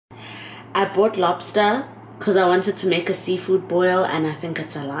I bought lobster because I wanted to make a seafood boil, and I think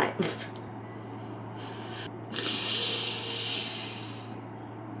it's alive.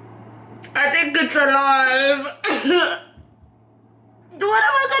 I think it's alive. What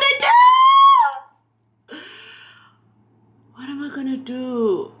am I gonna do? What am I gonna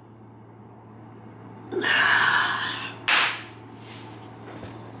do?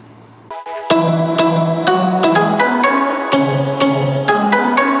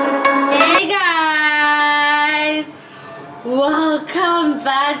 Hey guys, welcome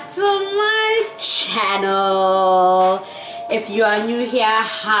back to my channel. If you are new here,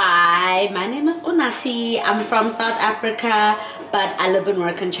 hi, my name is Unati. I'm from South Africa, but I live and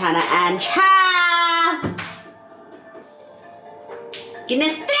work in China. And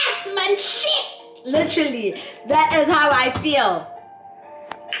Guinness stress, man, shit. Literally, that is how I feel.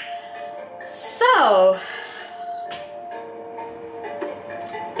 So,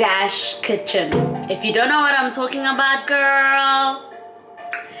 Dash Kitchen. If you don't know what I'm talking about, girl,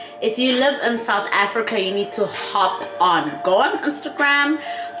 if you live in South Africa, you need to hop on. Go on Instagram,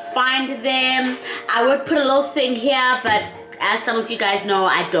 find them. I would put a little thing here, but as some of you guys know,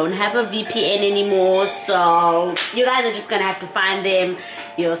 I don't have a VPN anymore, so you guys are just gonna have to find them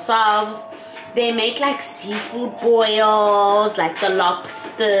yourselves. They make like seafood boils, like the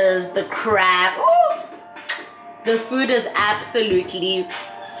lobsters, the crab. Ooh! The food is absolutely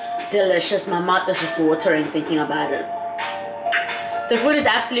delicious. My mouth is just watering thinking about it. The food is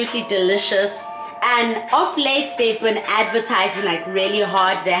absolutely delicious, and of late they've been advertising like really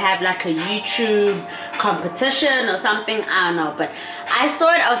hard. They have like a YouTube competition or something, I don't know, but I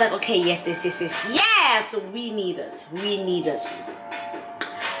saw it, I was like, okay, yes, we need it,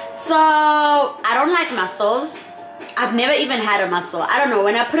 So I don't like mussels. I've never even had a mussel. I don't know,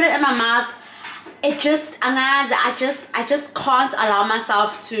 when I put it in my mouth, it just, I just can't allow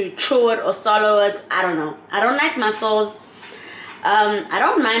myself to chew it or swallow it. I don't know, I don't like mussels. I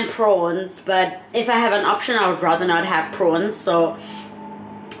don't mind prawns, but if I have an option, I would rather not have prawns. So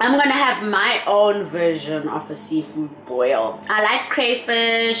I'm gonna have my own version of a seafood boil. I like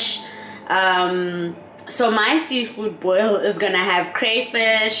crayfish. So my seafood boil is gonna have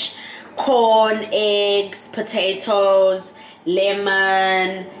crayfish, corn, eggs, potatoes,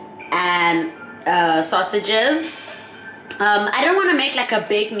 lemon, and sausages. I don't want to make like a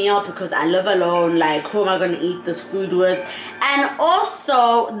big meal because I live alone. Like, who am I going to eat this food with? And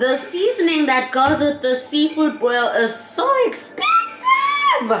also, the seasoning that goes with the seafood boil is so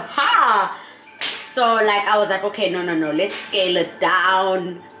expensive. Ha! So, like, I was like, okay, no, let's scale it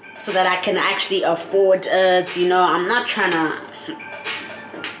down so that I can actually afford it. You know, I'm not trying to...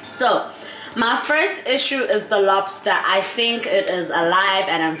 So, my first issue is the lobster. I think it is alive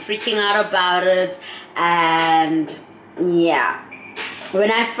and I'm freaking out about it. And... yeah,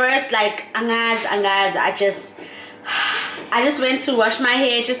 when I first like I just went to wash my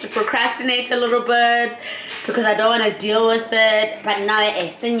hair just to procrastinate a little bit because I don't want to deal with it. But now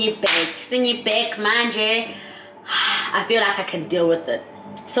send you back manje, I feel like I can deal with it.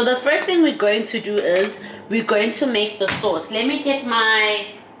 So the first thing we're going to do is we're going to make the sauce. Let me get my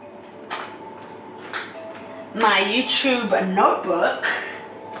YouTube notebook,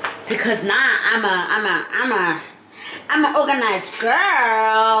 because now I'm an organized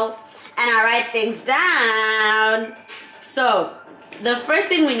girl and I write things down. So the first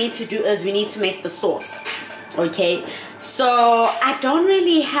thing we need to do is we need to make the sauce. Okay, so I don't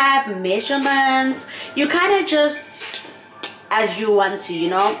really have measurements. You kind of just as you want to, you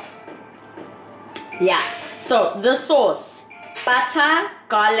know. Yeah, so the sauce: butter,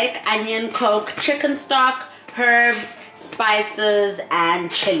 garlic, onion, coke, chicken stock, herbs, spices, and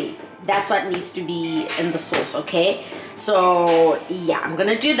chili. That's what needs to be in the sauce. Okay, so yeah, I'm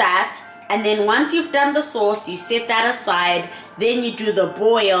gonna do that. And then once you've done the sauce, you set that aside. Then you do the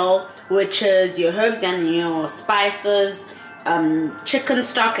boil, which is your herbs and your spices, chicken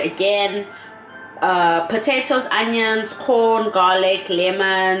stock again, potatoes, onions, corn, garlic,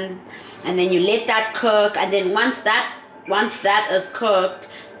 lemon, and then you let that cook. And then once that is cooked,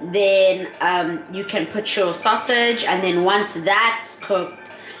 then you can put your sausage. And then once that's cooked,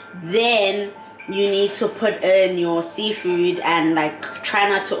 then you need to put in your seafood, and like try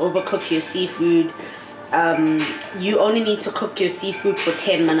not to overcook your seafood. You only need to cook your seafood for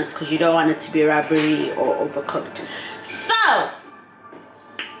 10 minutes because you don't want it to be rubbery or overcooked. So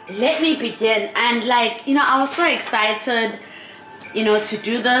let me begin. And like, you know, I was so excited, you know, to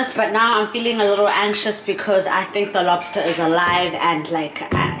do this, but now I'm feeling a little anxious because I think the lobster is alive, and like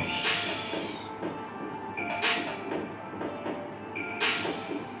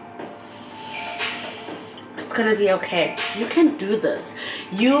It's gonna be okay. You can do this.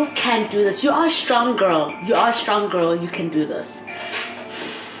 You can do this. You are a strong girl. You are a strong girl. You can do this.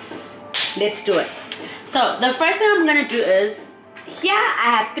 Let's do it. So the first thing I'm gonna do is, here I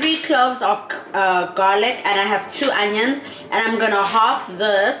have 3 cloves of garlic and I have 2 onions, and I'm gonna half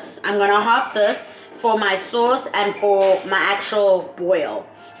this. I'm gonna half this for my sauce and for my actual boil.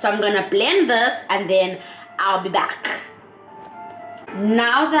 So I'm gonna blend this and then I'll be back.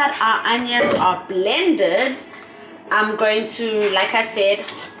 Now that our onions are blended, I'm going to, like I said,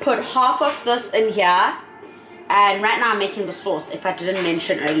 put half of this in here. And right now I'm making the sauce, if I didn't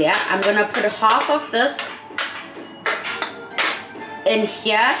mention earlier. I'm gonna put half of this in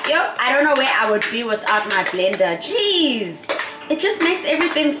here. Yo, I don't know where I would be without my blender. Jeez, it just makes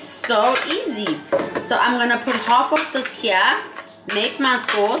everything so easy. So I'm gonna put half of this here, make my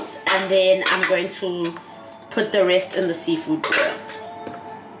sauce, and then I'm going to put the rest in the seafood boil.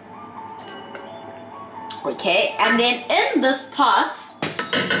 Okay, and then in this pot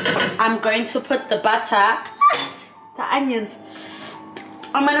I'm going to put the butter, the onions.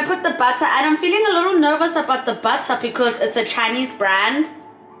 I'm gonna put the butter, and I'm feeling a little nervous about the butter because it's a Chinese brand,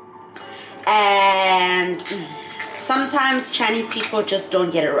 and sometimes Chinese people just don't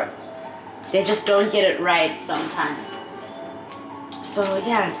get it right. They just don't get it right sometimes. So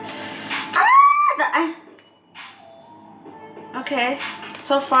yeah. Okay,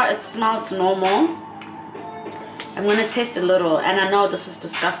 so far it smells normal. I'm gonna taste a little, and I know this is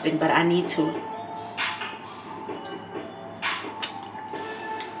disgusting, but I need to.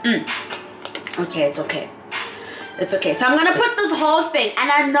 Okay, it's okay. It's okay. So I'm gonna put this whole thing,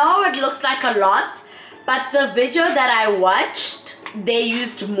 and I know it looks like a lot, but the video that I watched, they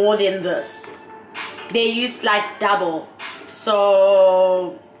used more than this. They used like double.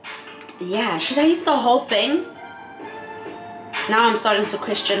 So yeah, should I use the whole thing? Now I'm starting to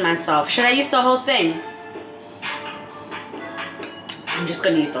question myself. Should I use the whole thing? I'm just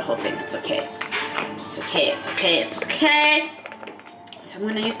gonna use the whole thing. It's okay. It's okay. It's okay. It's okay. So I'm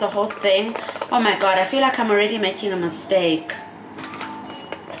gonna use the whole thing. Oh my god, I feel like I'm already making a mistake.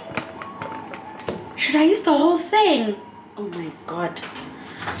 Should I use the whole thing? Oh my god.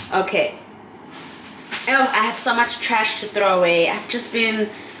 Okay. Oh, I have so much trash to throw away. I've just been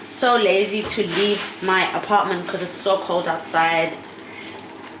so lazy to leave my apartment because it's so cold outside.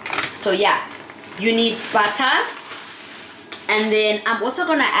 So yeah, you need butter. And then I'm also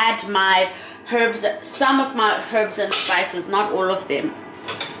gonna add my herbs, some of my herbs and spices, not all of them,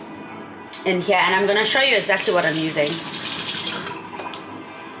 in here, and I'm gonna show you exactly what I'm using.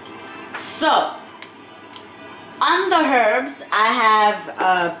 So on the herbs, I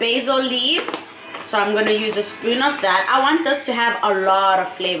have basil leaves, so I'm gonna use a spoon of that. I want this to have a lot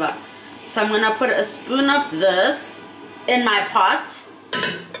of flavor, so I'm gonna put a spoon of this in my pot.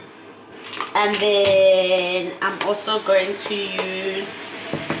 And then I'm also going to use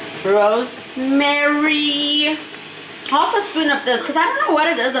rosemary, half a spoon of this, because I don't know what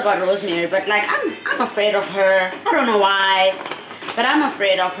it is about rosemary, but like I'm afraid of her. I don't know why, but I'm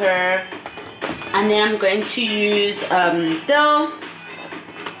afraid of her. And then I'm going to use dill,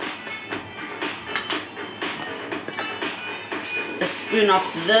 a spoon of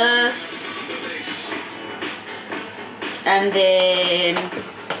this, and then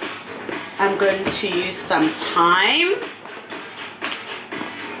I'm going to use some thyme.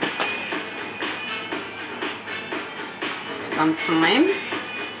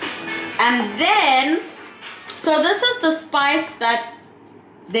 And then, so this is the spice that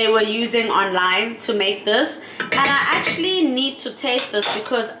they were using online to make this, and I actually need to taste this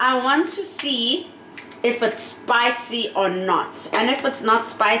because I want to see if it's spicy or not. And if it's not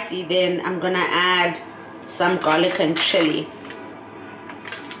spicy, then I'm gonna add some garlic and chili.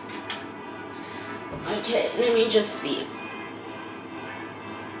 Okay, let me just see.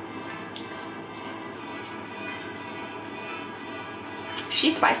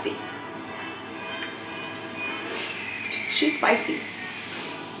 She's spicy. She's spicy.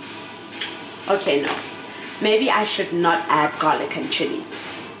 Okay, no. Maybe I should not add garlic and chili.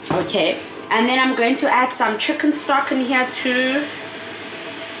 Okay, and then I'm going to add some chicken stock in here too.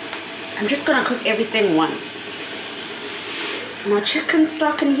 I'm just gonna cook everything once. More chicken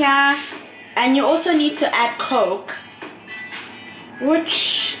stock in here. And you also need to add Coke,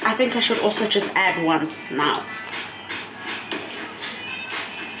 which I think I should also just add once now.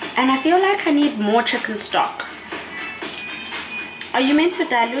 And I feel like I need more chicken stock. Are you meant to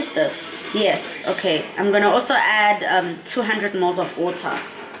dilute this? Yes, okay. I'm gonna also add 200 ml of water.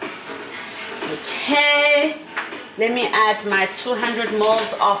 Okay, let me add my 200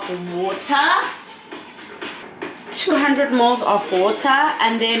 ml of water. 200 ml of water,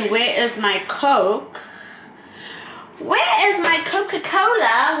 and then where is my Coke? Where is my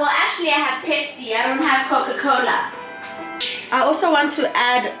Coca-Cola? Well, actually I have Pepsi. I don't have Coca-Cola. I also want to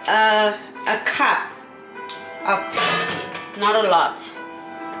add a cup of Pepsi. Not a lot.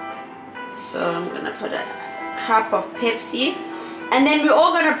 So I'm gonna put a cup of Pepsi. And then we're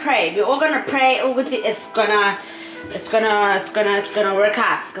all gonna pray. We're all gonna pray. Oh, it's gonna work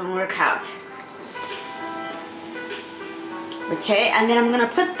out. It's gonna work out. Okay, and then I'm gonna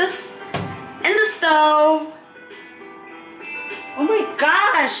put this in the stove. Oh my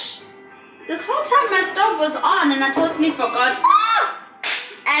gosh! This whole time my stove was on and I totally forgot. Ah!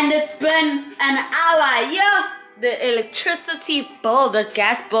 And it's been an hour. Yeah, the electricity bill, the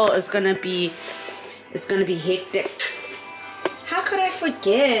gas bill is gonna be hectic. How could I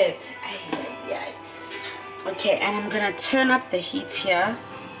forget? Okay, and I'm gonna turn up the heat here.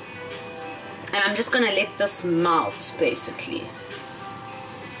 And I'm just gonna let this melt, basically.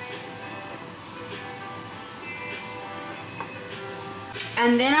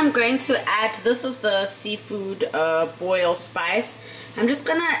 And then I'm going to add, this is the seafood boil spice. I'm just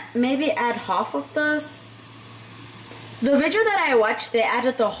gonna maybe add half of this. The video that I watched, they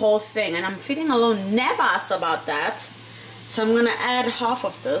added the whole thing, and I'm feeling a little nervous about that. So I'm gonna add half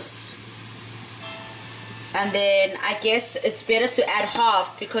of this. And then I guess it's better to add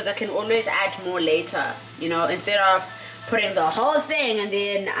half because I can always add more later, you know, instead of putting the whole thing and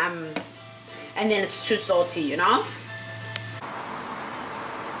then it's too salty, you know.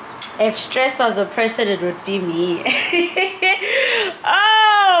 If stress was a person, it would be me.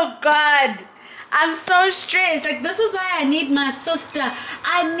 Oh God, I'm so stressed. Like, this is why I need my sister.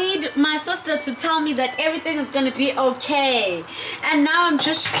 I need my sister to tell me that everything is gonna be okay. And now I'm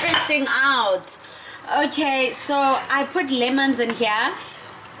just stressing out. Okay, so I put lemons in here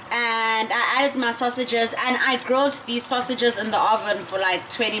and I added my sausages, and I grilled these sausages in the oven for like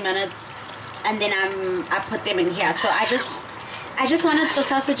 20 minutes, and then I put them in here. So I just wanted the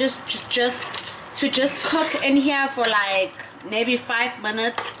sausages to just cook in here for like maybe 5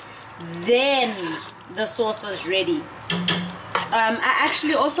 minutes, then the sauce is ready. I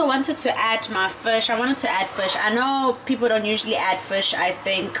actually also wanted to add my fish. I wanted to add fish. I know people don't usually add fish, I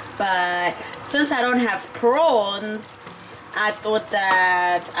think, but since I don't have prawns, I thought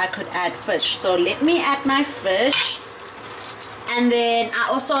that I could add fish. So let me add my fish. And then I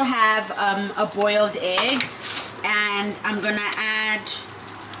also have a boiled egg, and I'm gonna add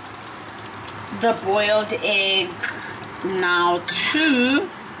the boiled egg now too,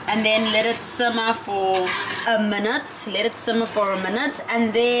 and then let it simmer for a minute. Let it simmer for a minute,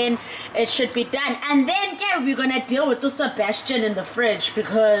 and then it should be done. And then yeah, we're gonna deal with the Sebastian in the fridge,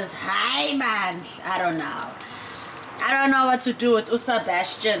 because hi man, I don't know what to do with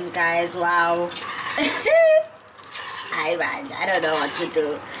Sebastian, guys. Wow. Hi man, I don't know what to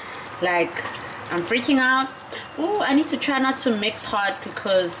do. Like, I'm freaking out. Oh, I need to try not to mix hard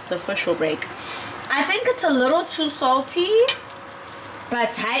because the fish will break. I think it's a little too salty,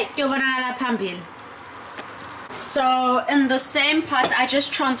 but hi, so in the same pot, I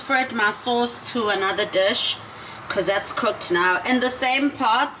just transferred my sauce to another dish because that's cooked now. In the same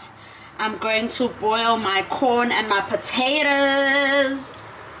pot, I'm going to boil my corn and my potatoes,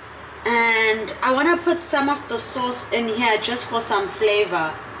 and I want to put some of the sauce in here just for some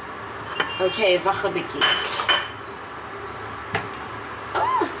flavor. Okay, vachabiki.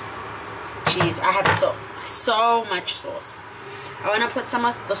 Jeez, I have so much sauce. I want to put some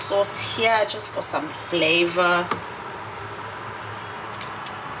of the sauce here just for some flavor.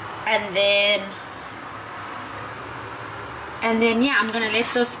 And then yeah, I'm gonna let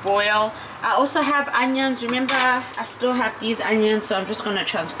this boil. I also have onions. Remember, I still have these onions, so I'm just gonna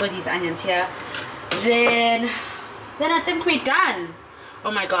transfer these onions here. Then I think we're done.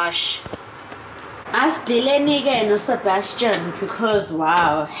 Oh my gosh. Ask Dylan again or Sebastian, because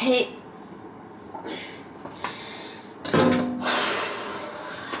wow, hey.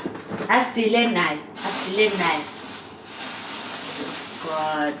 Ask Dylan now. Ask Dylan now.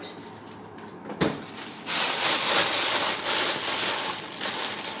 God.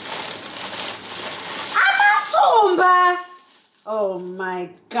 Amatumba. Oh my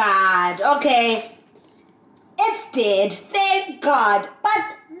God. Okay. It's dead. Thank God. But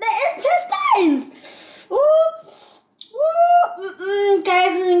the intestines.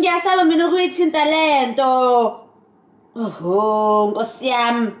 Guys, ngiyasaba mina ukuyithinta lento. Oh, Nkosi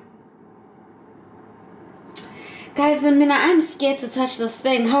yami. Guys, I'm scared to touch this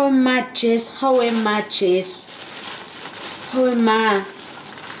thing. How am I, Jess? How am I, Jess? How am I?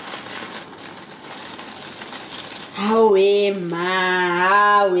 How am I?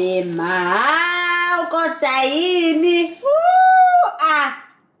 How am I? Kodwa yini?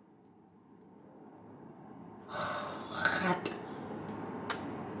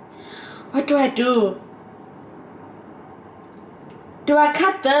 What do I do? Do I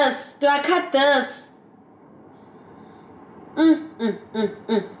cut this? Do I cut this?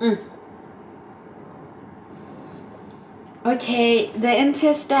 Okay, the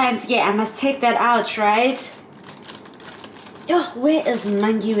intestines. Yeah, I must take that out, right? Oh, where is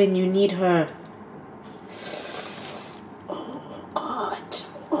Mangi when you need her? Oh, God.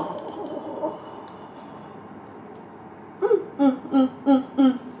 Oh.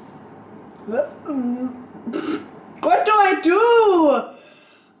 What do I do?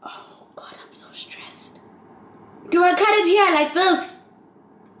 Oh, God, I'm so stressed. Do I cut it here like this?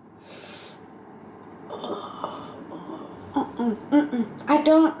 I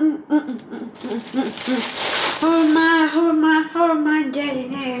don't. How am I?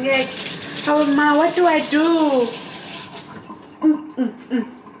 Yeah. How am I? What do I do?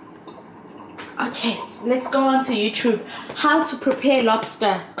 Okay, let's go on to YouTube. How to prepare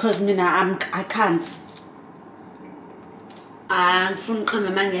lobster? Cause mina, I can't. I'm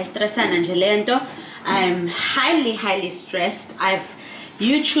highly stressed. I've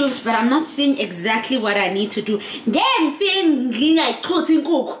YouTubed, but I'm not seeing exactly what I need to do.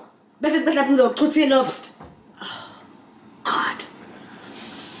 Oh, God.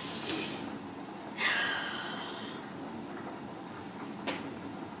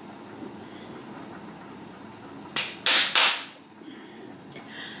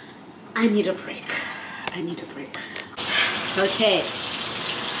 I need a break. Okay.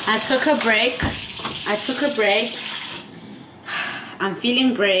 I took a break. I'm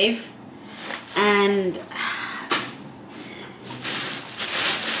feeling brave, and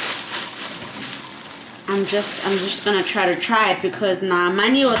I'm just gonna try it because now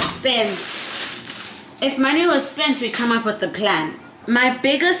money was spent. If money was spent, we come up with the plan. My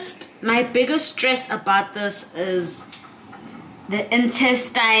biggest stress about this is the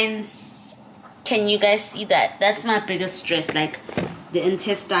intestines. Can you guys see that? That's my biggest stress, like the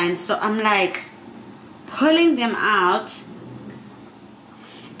intestines. So I'm like pulling them out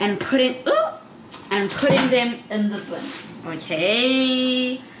and putting them in the bin.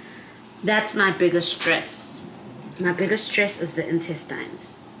 Okay, that's my biggest stress. My biggest stress is the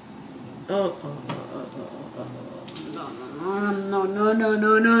intestines. No.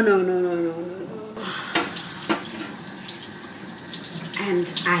 And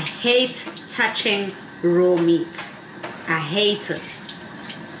I hate touching raw meat. I hate it.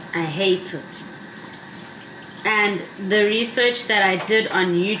 And the research that I did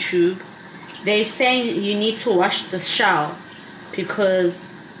on YouTube, they're saying you need to wash the shell because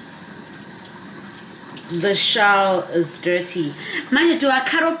the shell is dirty. Mind you, do I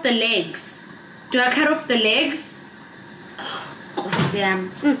cut off the legs? Oh, Sam.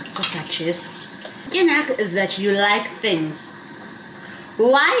 Got that chest. Is that you like things.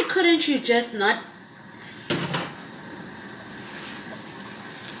 Why couldn't you just not?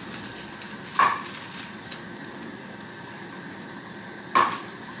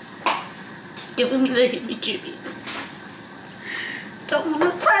 It's giving me the heebie-jeebies. Don't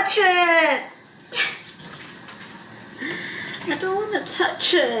want to touch it. I don't want to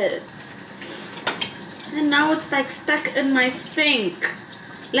touch it. And now it's like stuck in my sink.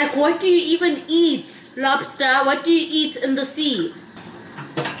 Like, what do you even eat, lobster? What do you eat in the sea?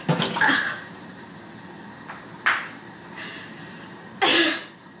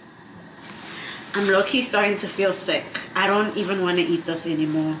 I'm low-key starting to feel sick. I don't even want to eat this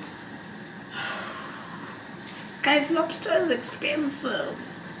anymore. Guys, lobster is expensive.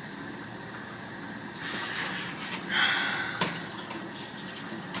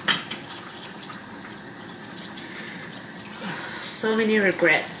 So many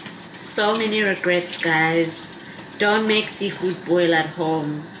regrets, guys. Don't make seafood boil at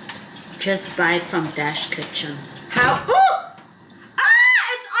home. Just buy it from Dash Kitchen. How? Oh!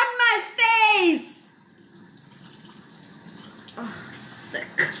 It's on my face! Oh, sick.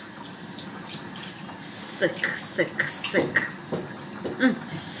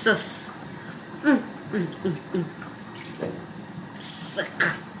 Sus. Sick.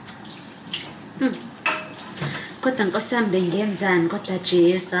 Kodwa Nkosi yami bengenzani kodwa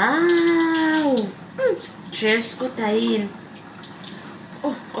Jesu. Awu. Jesu kodwa yini?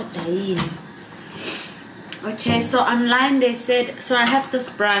 Oh, kodwa yini? Okay, so online they said, so I have this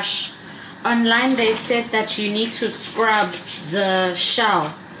brush. Online they said that you need to scrub the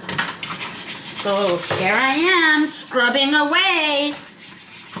shell. So here I am scrubbing away.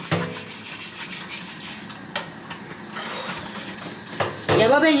 Yeah,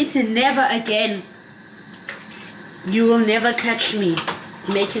 Baba, you to never again. You will never catch me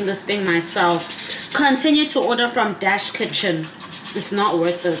making this thing myself. Continue to order from Dash Kitchen. It's not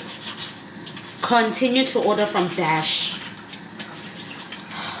worth it. Continue to order from Dash.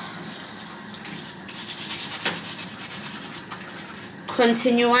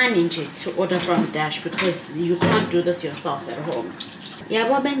 Continue to order from Dash because you can't do this yourself at home.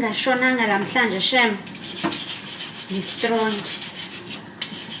 Yabo bengashonanga namhlanje shem. Ngistrong.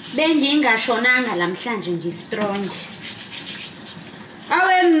 Bengingashonanga namhlanje ngistrong.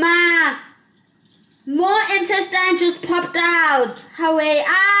 Awe ma. More intestine just popped out.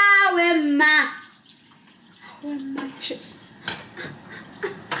 Awe ma. Awe ma chips. I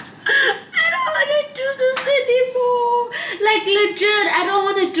don't want to do this anymore. Like legit, I don't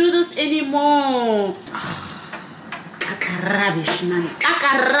want to do this anymore. Kaka rubbish, man.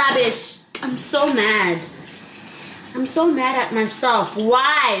 Kaka rubbish. I'm so mad. I'm so mad at myself.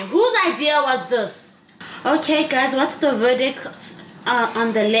 Why? Whose idea was this? Okay, guys, what's the verdict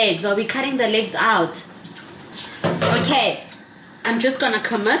on the legs? Are we cutting the legs out? Okay, I'm just gonna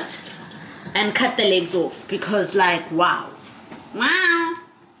commit and cut the legs off because, like, wow. Wow.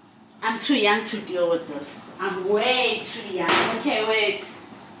 I'm too young to deal with this. I'm way too young. Okay, wait.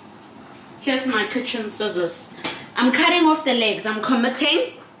 Here's my kitchen scissors. I'm cutting off the legs. I'm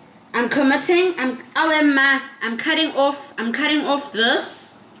committing. I'm cutting off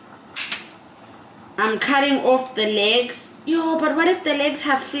this. I'm cutting off the legs. Yo, but what if the legs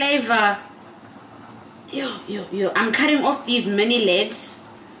have flavor? Yo. I'm cutting off these mini legs.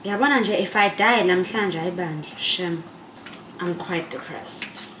 If I die, I'm quite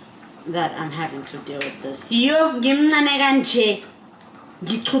depressed that I'm having to deal with this. Yo, ngimncane kanje.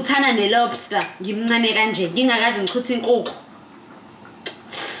 Ngichuthana ne-lobster. Ngimncane kanje. Ngingakaze ngichuthe inkukhu.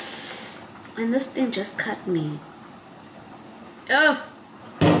 And this thing just cut me. Oh.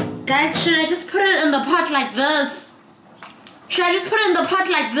 Guys, should I just put it in the pot like this? Should I just put it in the pot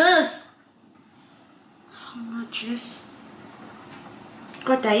like this? How much is?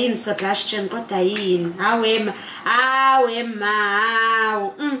 Kodwa yini Sebastian, kodwa yini? Awe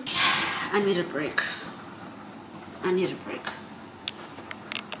ma. I need a break.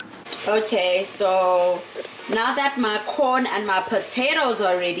 Okay, so now that my corn and my potatoes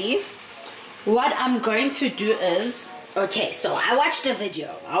are ready, what I'm going to do is, okay, so I watched a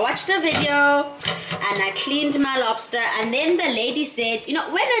video and I cleaned my lobster, and then the lady said, you know,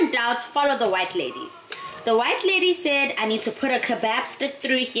 when in doubt, follow the white lady. The white lady said I need to put a kebab stick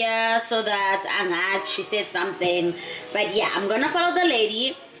through here so that, she said something, but yeah, I'm gonna follow the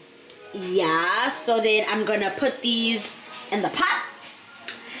lady. Yeah, so then I'm gonna put these in the pot,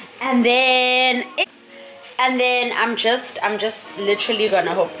 and then I'm just literally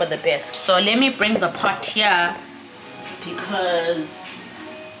gonna hope for the best. So let me bring the pot here because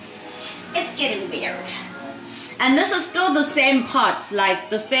it's getting weird. And this is still the same pot, like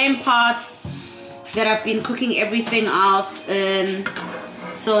the same pot that I've been cooking everything else in.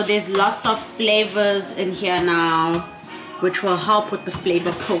 So there's lots of flavors in here now, which will help with the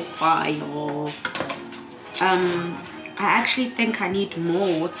flavor profile. I actually think I need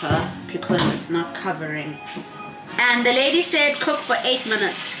more water because it's not covering. And the lady said cook for 8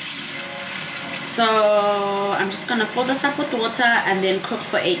 minutes. So I'm just gonna fill this up with water and then cook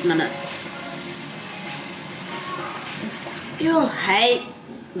for 8 minutes. Yo, hi.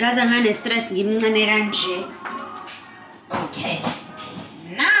 Stress. Okay.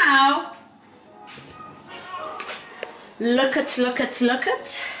 Now look it.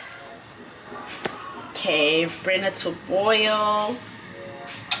 Okay, bring it to boil.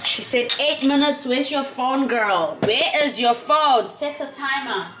 She said 8 minutes. Where's your phone, girl? Where is your phone? Set a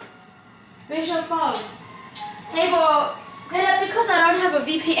timer. Where's your phone? Hey, bro. Because I don't have a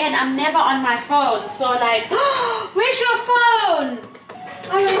VPN, I'm never on my phone. So like, where's your phone?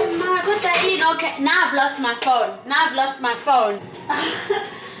 Oh my god, okay. Now I've lost my phone.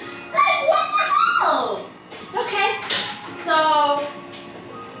 Like, what the hell? Okay. So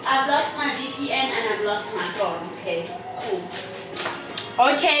I've lost my VPN and I've lost my phone.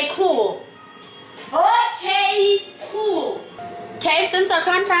 Okay, cool. Okay, since I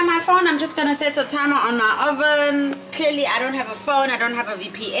can't find my phone, I'm just gonna set a timer on my oven. Clearly, I don't have a phone, I don't have a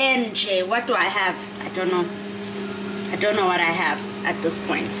VPN. Jay, what do I have? I don't know what I have at this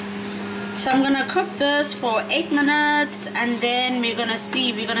point. So I'm gonna cook this for 8 minutes and then we're gonna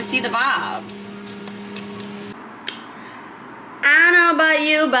see the vibes. I don't know about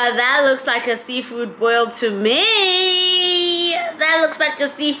you, but that looks like a seafood boil to me.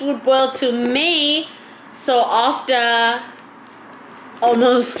 So after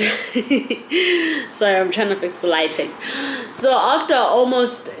almost sorry, I'm trying to fix the lighting. So after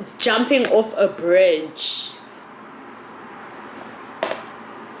almost jumping off a bridge,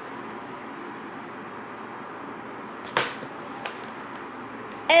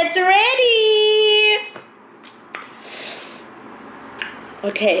 it's ready.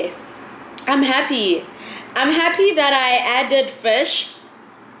 Okay, I'm happy. I'm happy that I added fish.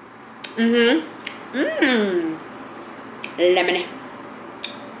 Lemon.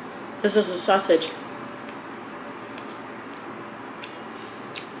 This is a sausage.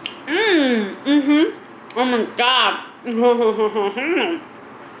 Oh my god.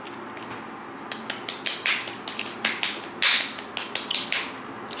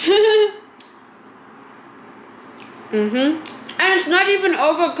 And it's not even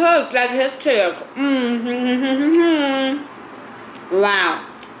overcooked like his chick. Wow.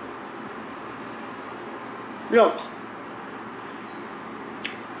 Look.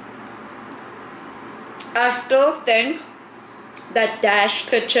 I still think that Dash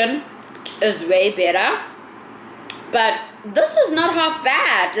Kitchen is way better, but this is not half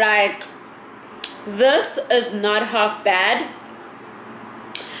bad. Like, this is not half bad.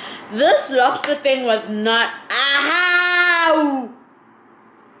 This lobster thing was not. Ow!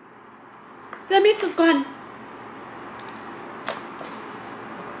 The meat is gone.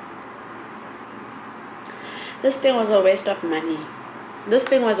 This thing was a waste of money. This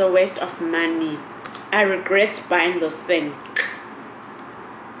thing was a waste of money. I regret buying this thing.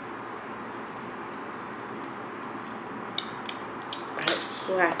 I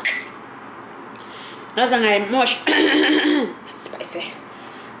swear. Nothing I mush. That's spicy.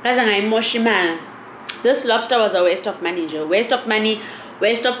 Nothing I mush, man. This lobster was a waste of money, Joe. Waste of money,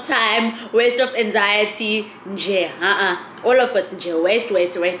 waste of time, waste of anxiety. All of it, Joe. Waste.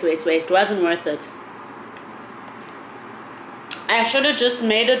 Wasn't worth it. I should have just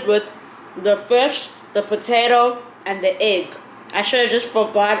made it with the fish, the potato, and the egg. I should have just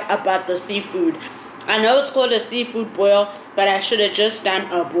forgot about the seafood. I know it's called a seafood boil, but I should have just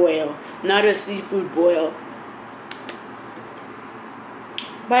done a boil, not a seafood boil.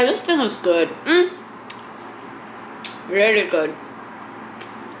 But this thing is good. Really good.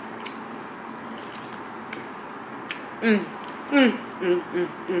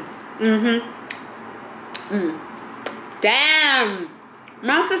 Damn.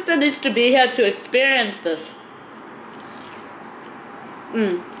 My sister needs to be here to experience this.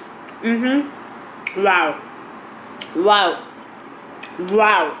 Wow.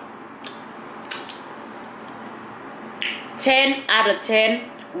 10 out of 10.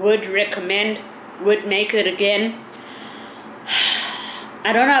 Would recommend. Would make it again.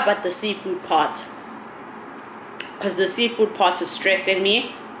 I don't know about the seafood part, because the seafood part is stressing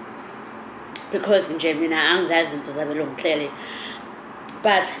me, because in Gemini I'm clearly,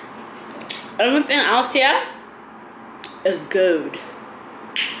 but everything else here is good.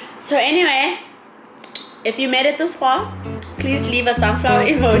 So anyway, if you made it this far, please leave a sunflower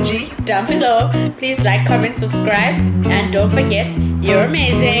emoji down below. Please like, comment, subscribe, and don't forget, you're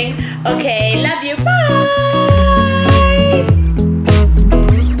amazing. Okay, love you, bye.